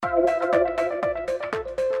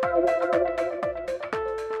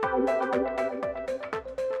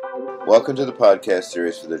Welcome to the podcast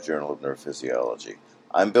series for the Journal of Neurophysiology.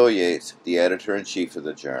 I'm Bill Yates, the editor-in-chief of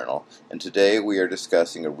the journal, and today we are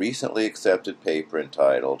discussing a recently accepted paper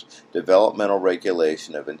entitled Developmental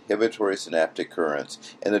Regulation of Inhibitory Synaptic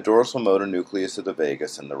Currents in the Dorsal Motor Nucleus of the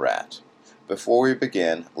Vagus in the Rat. Before we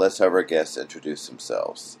begin, let's have our guests introduce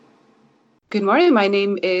themselves. Good morning, my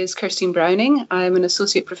name is Kirstine Browning. I'm an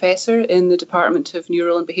associate professor in the Department of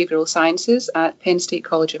Neural and Behavioural Sciences at Penn State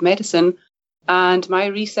College of Medicine, and my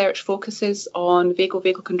research focuses on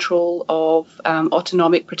vagal control of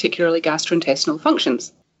autonomic, particularly gastrointestinal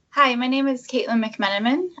functions. Hi, my name is Caitlin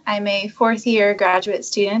McMenamin. I'm a fourth-year graduate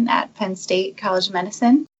student at Penn State College of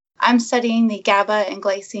Medicine. I'm studying the GABA and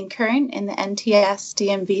glycine current in the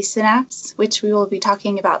NTS-DMV synapse, which we will be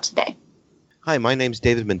talking about today. Hi, my name's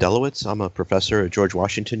David Mendelowitz. I'm a professor at George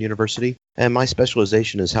Washington University, and my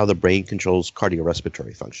specialization is how the brain controls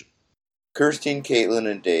cardiorespiratory function. Kirstine, Caitlin,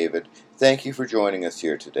 and David, thank you for joining us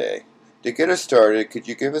here today. To get us started, could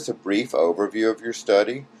you give us a brief overview of your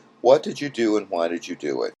study? What did you do and why did you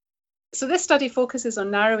do it? So this study focuses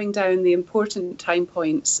on narrowing down the important time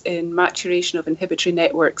points in maturation of inhibitory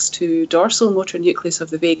networks to dorsal motor nucleus of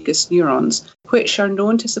the vagus neurons, which are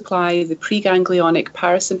known to supply the preganglionic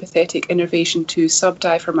parasympathetic innervation to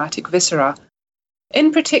subdiaphragmatic viscera.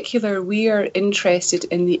 In particular, we are interested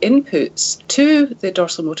in the inputs to the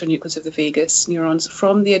dorsal motor nucleus of the vagus neurons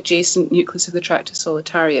from the adjacent nucleus of the tractus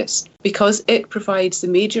solitarius, because it provides the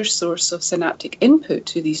major source of synaptic input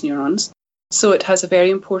to these neurons. So it has a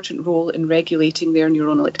very important role in regulating their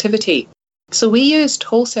neuronal activity. So we used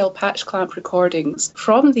whole cell patch clamp recordings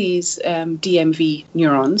from these DMV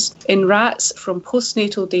neurons in rats from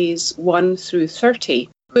postnatal days 1 through 30,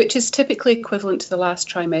 which is typically equivalent to the last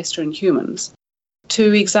trimester in humans,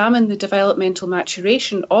 to examine the developmental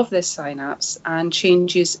maturation of this synapse and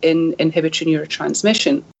changes in inhibitory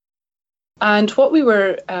neurotransmission. And what we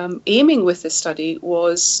were aiming with this study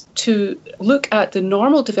was to look at the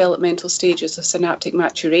normal developmental stages of synaptic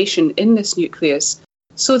maturation in this nucleus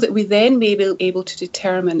so that we then may be able to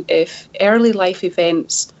determine if early life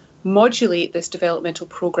events modulate this developmental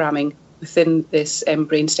programming within this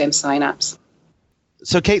brainstem synapse.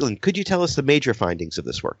 So, Caitlin, could you tell us the major findings of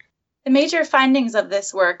this work? The major findings of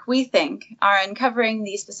this work, we think, are uncovering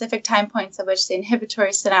the specific time points at which the inhibitory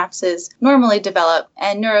synapses normally develop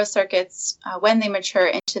and neurocircuits when they mature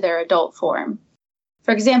into their adult form.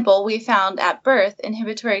 For example, we found at birth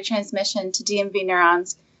inhibitory transmission to DMV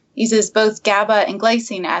neurons uses both GABA and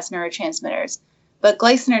glycine as neurotransmitters, but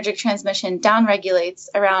glycinergic transmission downregulates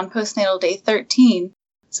around postnatal day 13,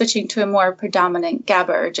 switching to a more predominant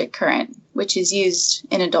GABAergic current, which is used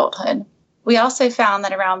in adulthood. We also found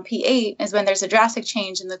that around P8 is when there's a drastic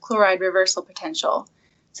change in the chloride reversal potential,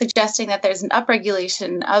 suggesting that there's an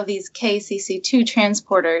upregulation of these KCC2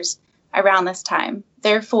 transporters around this time.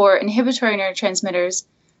 Therefore, inhibitory neurotransmitters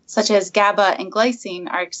such as GABA and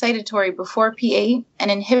glycine are excitatory before P8 and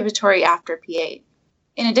inhibitory after P8.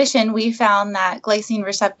 In addition, we found that glycine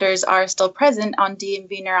receptors are still present on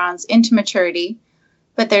DMV neurons into maturity,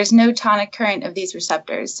 but there's no tonic current of these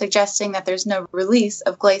receptors, suggesting that there's no release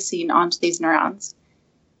of glycine onto these neurons.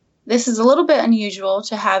 This is a little bit unusual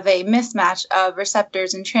to have a mismatch of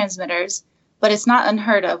receptors and transmitters, but it's not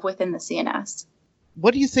unheard of within the CNS.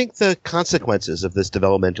 What do you think the consequences of this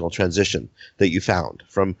developmental transition that you found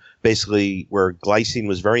from basically where glycine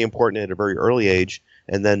was very important at a very early age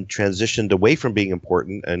and then transitioned away from being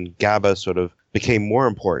important and GABA sort of became more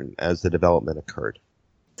important as the development occurred?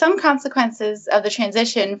 Some consequences of the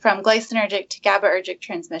transition from glycinergic to GABAergic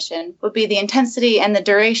transmission would be the intensity and the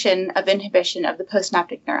duration of inhibition of the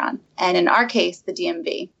postsynaptic neuron, and in our case, the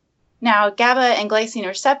DMV. Now, GABA and glycine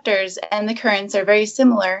receptors and the currents are very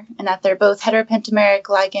similar in that they're both heteropentameric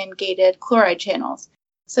ligand-gated chloride channels.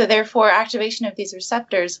 So therefore, activation of these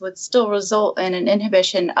receptors would still result in an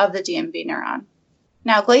inhibition of the DMV neuron.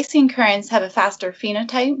 Now, glycine currents have a faster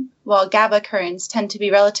phenotype, while GABA currents tend to be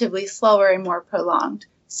relatively slower and more prolonged.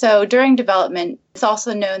 So during development, it's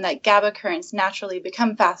also known that GABA currents naturally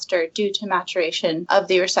become faster due to maturation of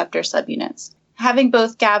the receptor subunits. Having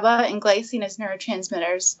both GABA and glycine as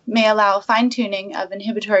neurotransmitters may allow fine-tuning of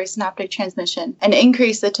inhibitory synaptic transmission and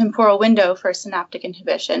increase the temporal window for synaptic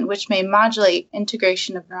inhibition, which may modulate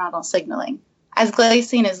integration of neuronal signaling. As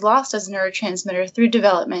glycine is lost as a neurotransmitter through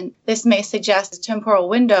development, this may suggest the temporal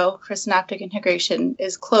window for synaptic integration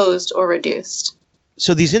is closed or reduced.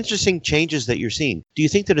 So these interesting changes that you're seeing, do you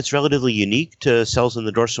think that it's relatively unique to cells in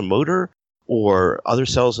the dorsal motor or other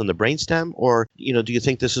cells in the brainstem? Or, do you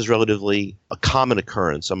think this is relatively a common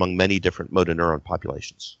occurrence among many different motor neuron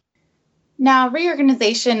populations? Now,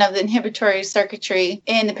 reorganization of the inhibitory circuitry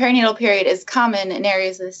in the perinatal period is common in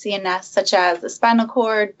areas of the CNS, such as the spinal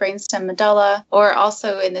cord, brainstem medulla, or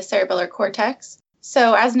also in the cerebellar cortex.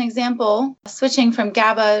 So, as an example, switching from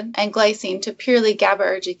GABA and glycine to purely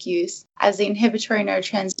GABAergic use as the inhibitory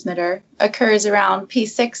neurotransmitter occurs around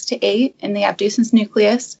P6 to 8 in the abducens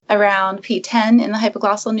nucleus, around P10 in the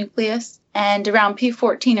hypoglossal nucleus, and around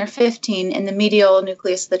P14 or 15 in the medial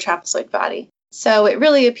nucleus of the trapezoid body. So it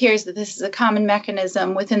really appears that this is a common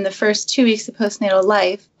mechanism within the first 2 weeks of postnatal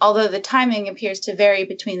life, although the timing appears to vary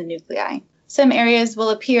between the nuclei. Some areas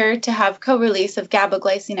will appear to have co-release of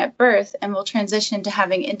GABA-glycine at birth and will transition to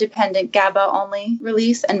having independent GABA-only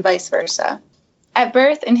release and vice versa. At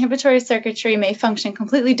birth, inhibitory circuitry may function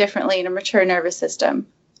completely differently in a mature nervous system,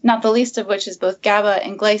 not the least of which is both GABA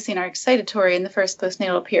and glycine are excitatory in the first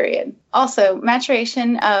postnatal period. Also,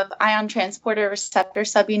 maturation of ion transporter receptor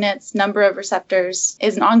subunits, number of receptors,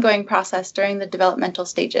 is an ongoing process during the developmental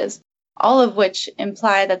stages, all of which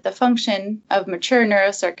imply that the function of mature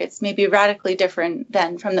neurocircuits may be radically different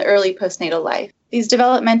than from the early postnatal life. These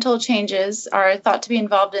developmental changes are thought to be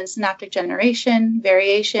involved in synaptic generation,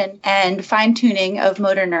 variation, and fine-tuning of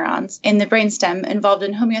motor neurons in the brainstem involved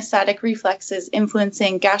in homeostatic reflexes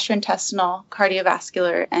influencing gastrointestinal,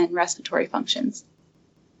 cardiovascular, and respiratory functions.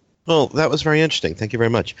 Well, that was very interesting. Thank you very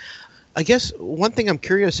much. I guess one thing I'm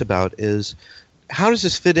curious about is how does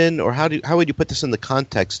this fit in, or how would you put this in the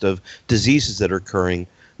context of diseases that are occurring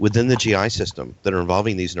within the GI system that are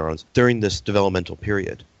involving these neurons during this developmental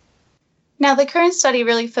period? Now, the current study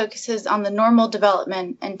really focuses on the normal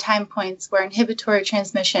development and time points where inhibitory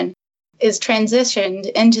transmission is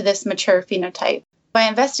transitioned into this mature phenotype. By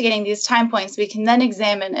investigating these time points, we can then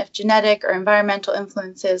examine if genetic or environmental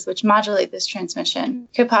influences which modulate this transmission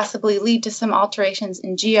could possibly lead to some alterations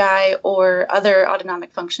in GI or other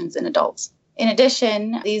autonomic functions in adults. In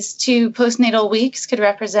addition, these 2 postnatal weeks could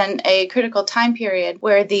represent a critical time period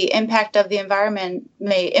where the impact of the environment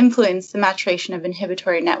may influence the maturation of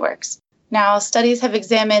inhibitory networks. Now, studies have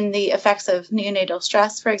examined the effects of neonatal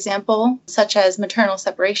stress, for example, such as maternal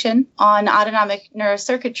separation, on autonomic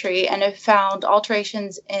neurocircuitry and have found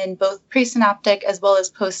alterations in both presynaptic as well as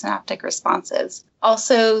postsynaptic responses.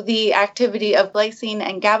 Also, the activity of glycine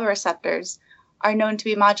and GABA receptors are known to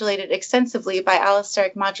be modulated extensively by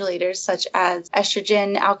allosteric modulators such as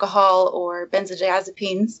estrogen, alcohol, or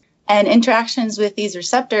benzodiazepines. And interactions with these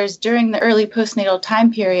receptors during the early postnatal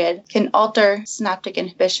time period can alter synaptic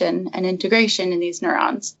inhibition and integration in these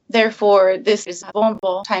neurons. Therefore, this is a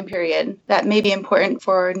vulnerable time period that may be important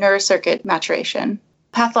for neurocircuit maturation.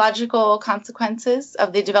 Pathological consequences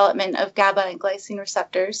of the development of GABA and glycine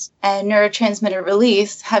receptors and neurotransmitter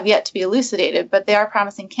release have yet to be elucidated, but they are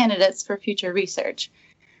promising candidates for future research.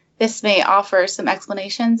 This may offer some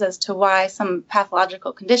explanations as to why some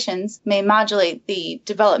pathological conditions may modulate the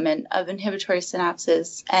development of inhibitory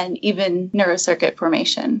synapses and even neurocircuit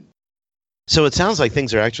formation. So it sounds like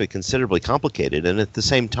things are actually considerably complicated, and at the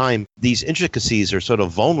same time, these intricacies are sort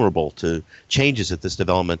of vulnerable to changes at this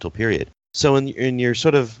developmental period. So in your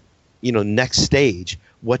sort of, next stage,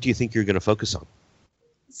 what do you think you're going to focus on?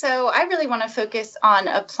 So I really want to focus on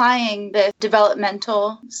applying the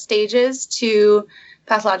developmental stages to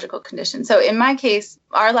pathological conditions. So in my case,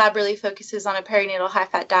 our lab really focuses on a perinatal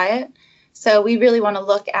high-fat diet. So we really want to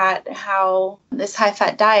look at how this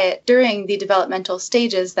high-fat diet during the developmental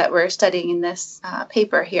stages that we're studying in this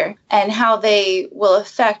paper here, and how they will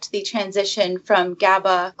affect the transition from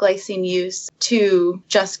GABA glycine use to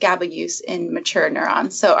just GABA use in mature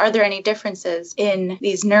neurons. So are there any differences in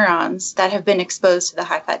these neurons that have been exposed to the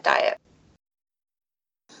high-fat diet?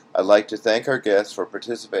 I'd like to thank our guests for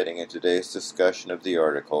participating in today's discussion of the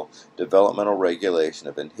article, Developmental Regulation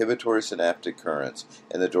of Inhibitory Synaptic Currents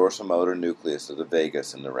in the Dorsal Motor Nucleus of the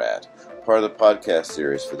Vagus in the Rat, part of the podcast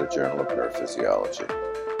series for the Journal of Neurophysiology.